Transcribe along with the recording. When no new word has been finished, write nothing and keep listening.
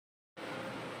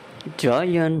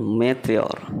Giant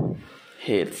meteor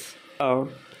hits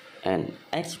Earth and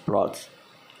explodes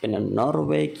in a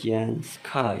Norwegian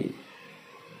sky.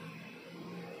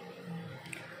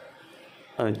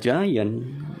 A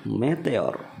giant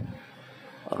meteor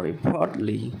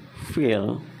reportedly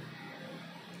fell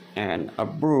and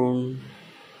burned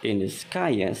in the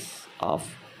skies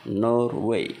of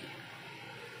Norway.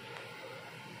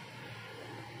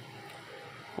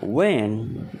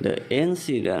 When the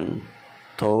incident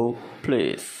took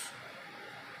place,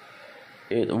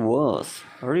 it was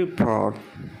reported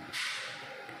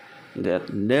that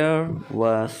there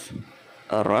was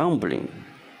a rumbling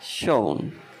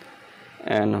sound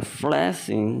and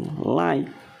flashing light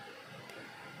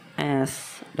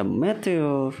as the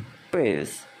meteor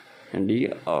passed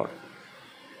the earth.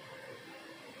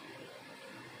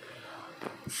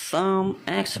 Some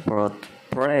experts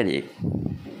predict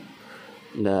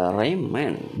the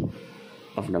remnants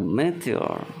of the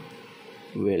meteor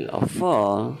will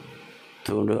fall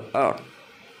to the earth,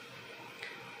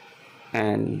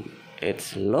 and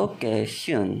its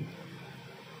location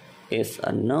is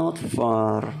not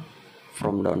far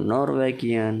from the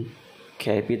Norwegian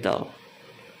capital,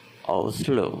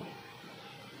 Oslo.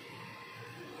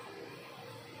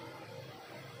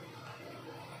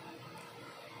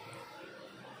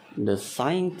 The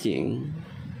sighting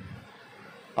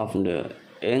of the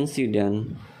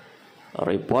incident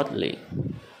reportedly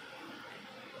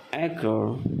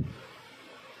occurred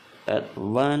at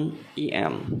 1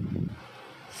 a.m.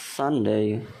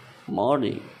 Sunday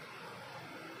morning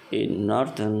in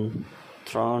northern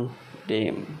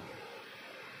Trondheim.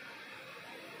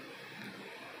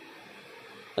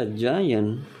 A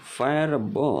giant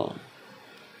fireball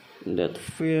that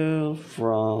fell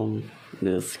from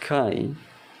the sky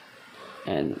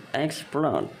and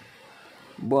exploded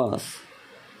was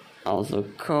also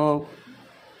caught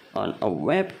on a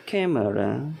web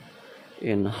camera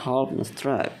in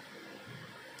Holmestrad,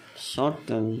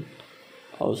 southern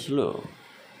Oslo.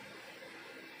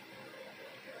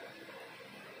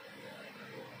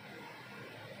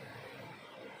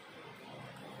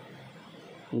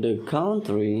 The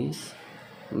country's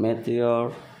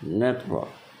Meteor Network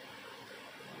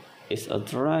is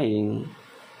trying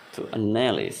to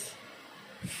analyze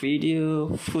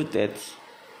video footage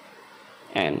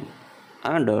and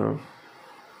other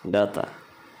data.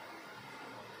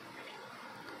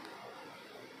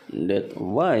 That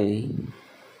way,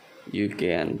 you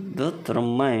can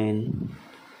determine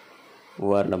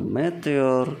where the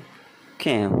meteor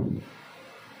came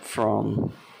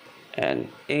from and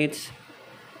its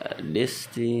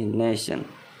destination.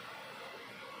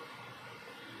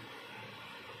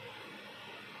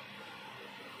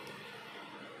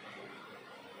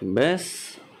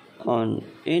 Based on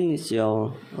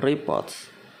initial reports,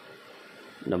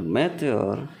 the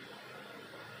meteor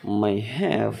may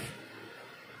have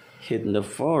hit the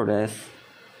forest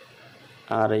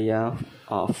area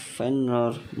of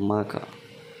Finnemarka,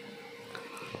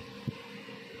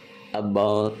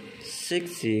 about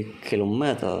 60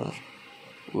 kilometers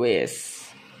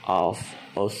west of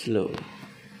Oslo.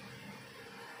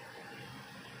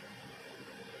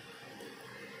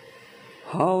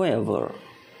 However,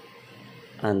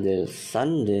 until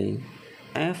Sunday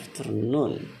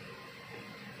afternoon,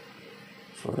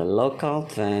 for the local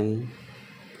time,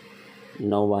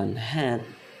 no one had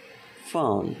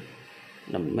found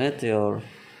the meteor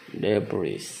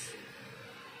debris.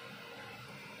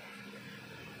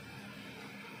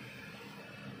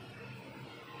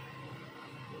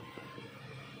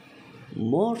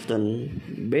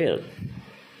 Morten Bilet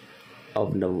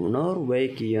of the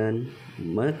Norwegian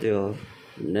Meteor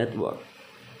Network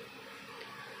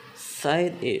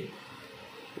said it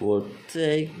would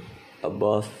take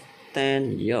about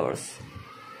 10 years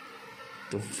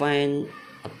to find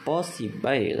a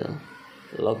possible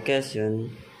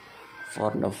location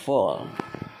for the fall.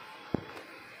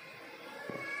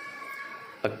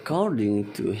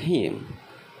 According to him,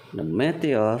 the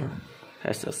meteor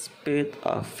has a speed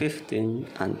of 15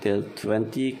 until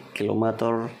 20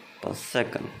 km per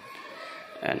second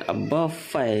and above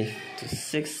 5 to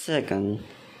 6 seconds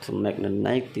to make the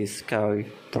night sky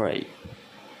bright.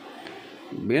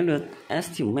 Bilet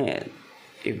estimates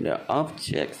if the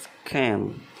objects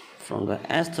came from the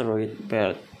asteroid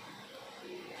belt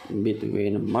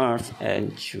between Mars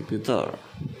and Jupiter.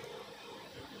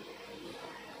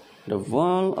 The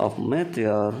fall of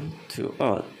meteor to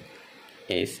Earth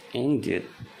is indeed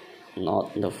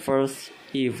not the first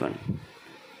event.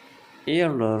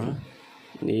 Earlier,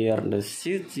 near the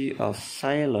city of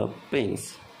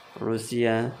Chelyabinsk,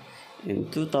 Russia, in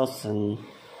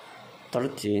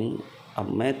 2013, a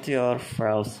meteor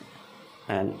fell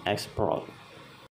and explode.